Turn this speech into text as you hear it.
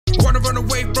run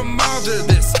away from all of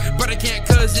this, but I can't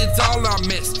cause it's all I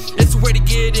miss. It's a way to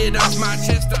get it off my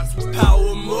chest, I swear.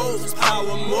 Power moves,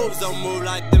 don't move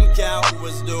like them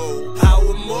cowards do.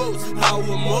 Power moves,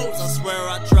 I swear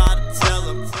I try to tell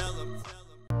them.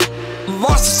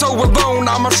 Lost and so alone,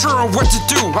 I'm unsure of what to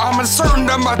do. I'm uncertain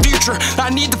of my future, I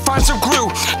need to find some glue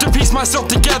to piece myself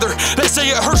together. They say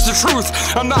it hurts the truth,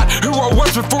 I'm not who I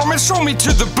was before, man, show me to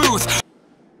the booth.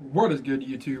 What is good,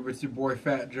 YouTube? It's your boy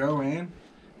Fat Joe and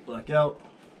Blackout.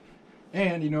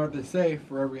 And you know what they say,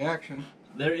 for every action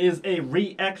There is a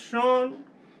reaction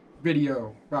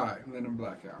video by Lynn and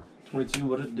Blackout. 22,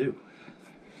 what it do?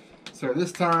 So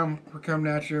this time we're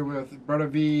coming at you with Brodha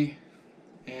V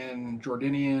and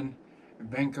Jordanian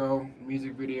V-Vainko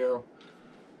music video.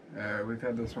 We've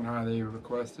had this one highly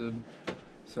requested,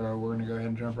 so we're gonna go ahead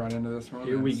and jump right into this one.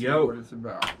 Here we see go. What it's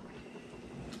about.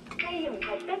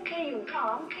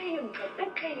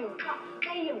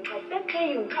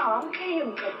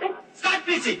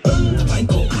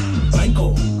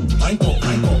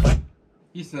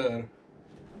 He said.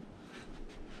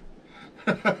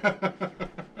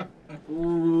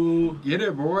 Ooh. Get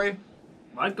it, boy.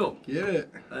 Michael. Get it.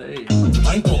 Hey.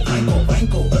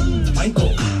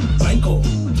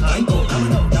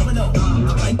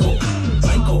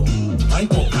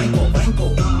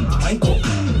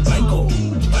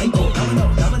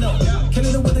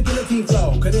 Killing it with a guillotine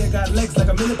flow. Career got legs like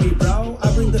a millipede, bro.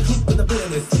 I bring the truth with the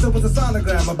bitterness. So with a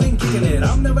sonogram, I've been kicking it.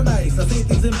 I'm never nice, I say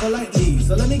things impolitely.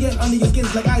 So let me get under your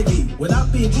skins like ivy.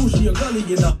 Without being bougie or gully,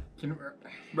 you know.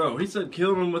 Bro, he said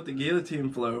killing them with the guillotine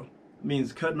flow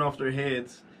means cutting off their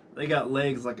heads. They got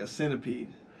legs like a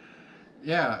centipede.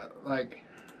 Yeah, like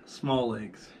Small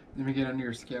legs. let me get under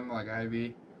your skin like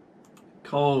ivy.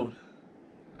 Cold.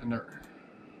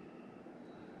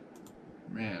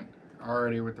 Man,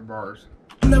 already with the bars.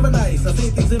 I'm never nice, I say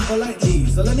things impolitely.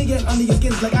 So let me get under your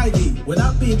skins like ivy.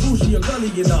 Without being bougie or gully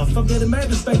enough. I'm getting mad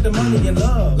respect and money and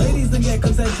love. Ladies then get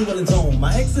consensual in tone.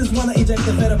 My exes wanna eject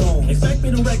the pheromone. Expect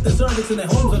me to wreck the cervix in their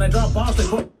homes when I drop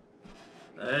bars like.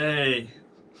 Hey.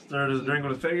 Started his drink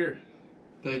with a finger.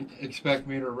 They expect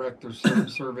me to wreck their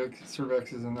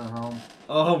cervixes in their home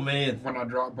Oh man. when I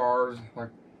drop bars like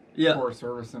Yeah. for a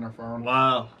service in a phone.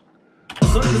 Wow.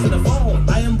 Service in the phone,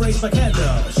 I embrace my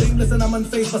candor. Shameless and I'm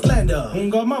unfazed by slander.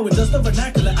 Hungama with just a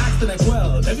vernacular accent and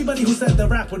quelled. Everybody who said the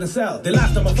rap wouldn't sell, they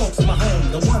laughed at my folks in my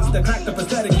home. The ones that cracked up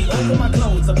aesthetically over my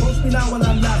clothes approach me now when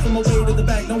I'm laughing my way to the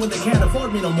bank, knowing they can't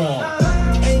afford me no more.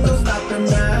 Ain't no stopping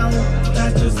now,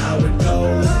 that's just how it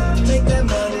goes. Make that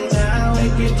money now,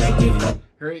 make it.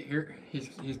 Here,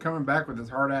 he's coming back with his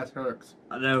hard ass hooks.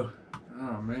 I know.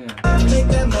 Oh man. Make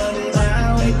that money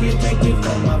now, make it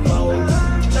for my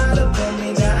folks. Try to pull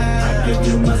me down, I give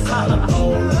you my solid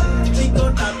pole. We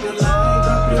gon' drop you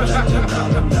like you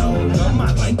know. Come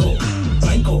on, Vineco.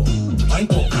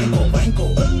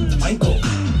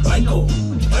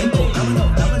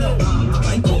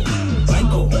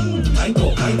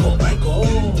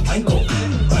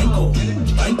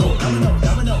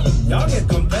 Y'all get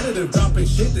competitive, dropping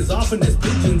shit as often as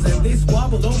pigeons, and they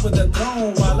squabble over the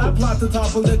throne while I plot to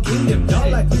topple the kingdom.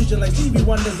 Y'all like vision like Stevie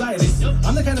Wonder's itis.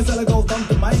 I'm the kind of seller go thump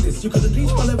to Midas. You could've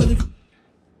reached my level if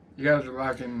You guys are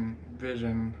lacking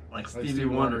vision Like Stevie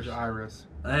Wonder's iris.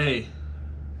 Hey.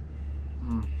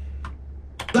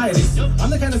 I'm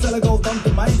the kind of seller go thump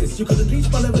to Midas. You could've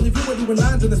reached my level if you were doing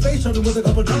lines in the space shuttle with a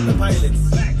couple drunken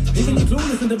pilots. Leaving you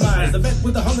clueless in demise. The vet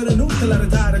with the hunger to nuke till I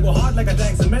retire. I go hard like a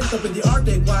tank cement up in the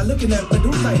Arctic while looking at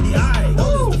Medusa in the eye.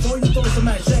 Notice before you throw some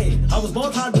mad shade, I was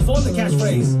bought hard before the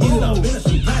catchphrase. Eat it up in a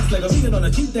street plants like a vegan on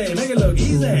a cheat day. Make it look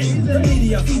easy. The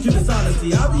media feed you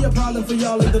dishonesty. I'll be a problem for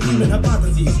y'all like the demon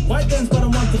hypotheses. White dance but I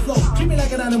want to flow. Treat me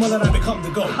like an animal and I become the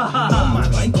goat. Come on,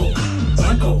 Vineco.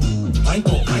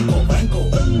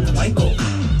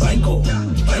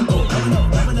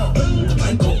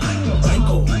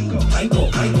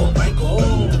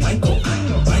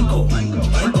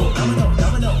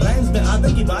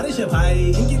 बारिश है भाई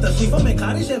इनकी तशरीफों में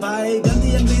खारिश है भाई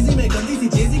गंदी अंग्रेजी में गंदी सी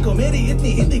तेजी को मेरी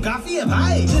इतनी हिंदी काफी है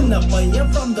भाई चिन्ह पय्या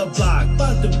from the block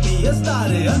but to be a star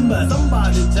अनबा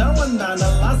somebody चवंदा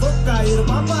नल्ला सोका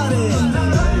इरपा पारे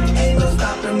ain't no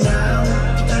stopping now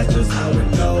that's just how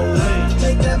it goes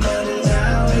take that money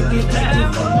now make it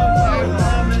for my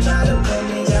phone try to pull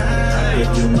me down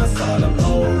give you my solid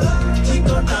pole we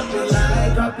gon'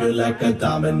 drop you like a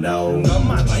domino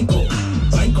come on Vineco.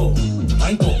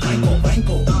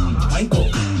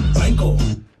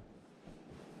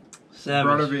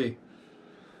 Brodha V.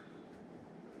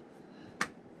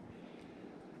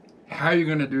 How are you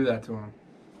gonna do that to him?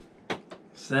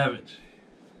 Savage.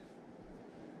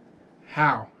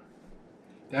 How?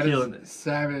 That Killing is it.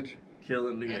 savage.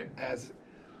 Killing the game. As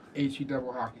HE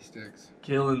double hockey sticks.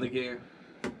 Killing the game.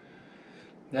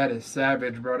 That is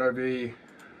savage, Brodha V.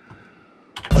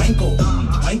 V-Vainko,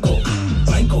 V-Vainko,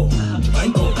 V-Vainko,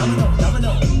 V-Vainko,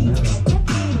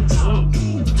 domino.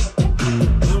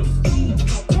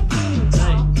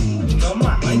 Come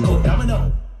on, V-Vainko,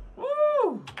 domino.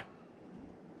 Woo!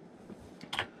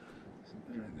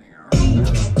 Everything else.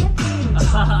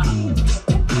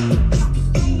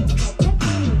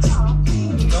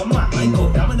 Come on,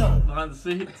 V-Vainko, domino. Behind the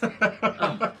seats.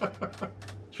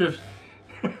 Trips.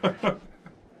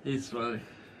 He's funny.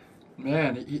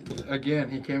 Man, he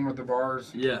came with the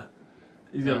bars. Yeah.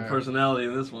 He's got a personality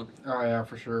in this one. Oh yeah,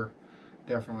 for sure,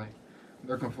 definitely.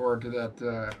 Looking forward to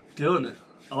that. Killing it.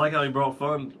 I like how he brought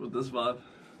fun with this vibe.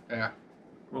 Yeah,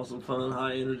 Brought some fun,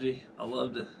 high energy. I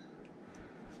loved it.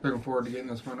 looking forward to getting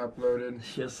this one uploaded.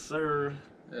 Yes, sir.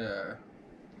 Yeah,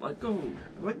 Let go.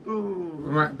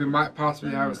 we might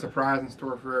possibly have a surprise in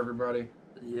store for everybody.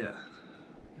 Yeah.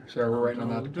 So we're waiting on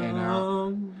that to pan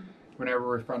out.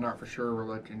 Whenever we find out for sure, we'll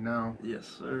let you know. Yes,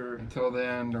 sir. Until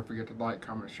then, don't forget to like,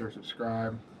 comment, share,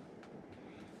 subscribe.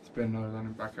 It's been another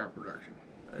Lynn Blackout production.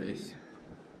 Peace.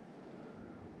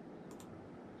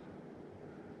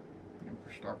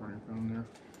 Stop on your phone there.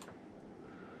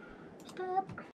 Stop.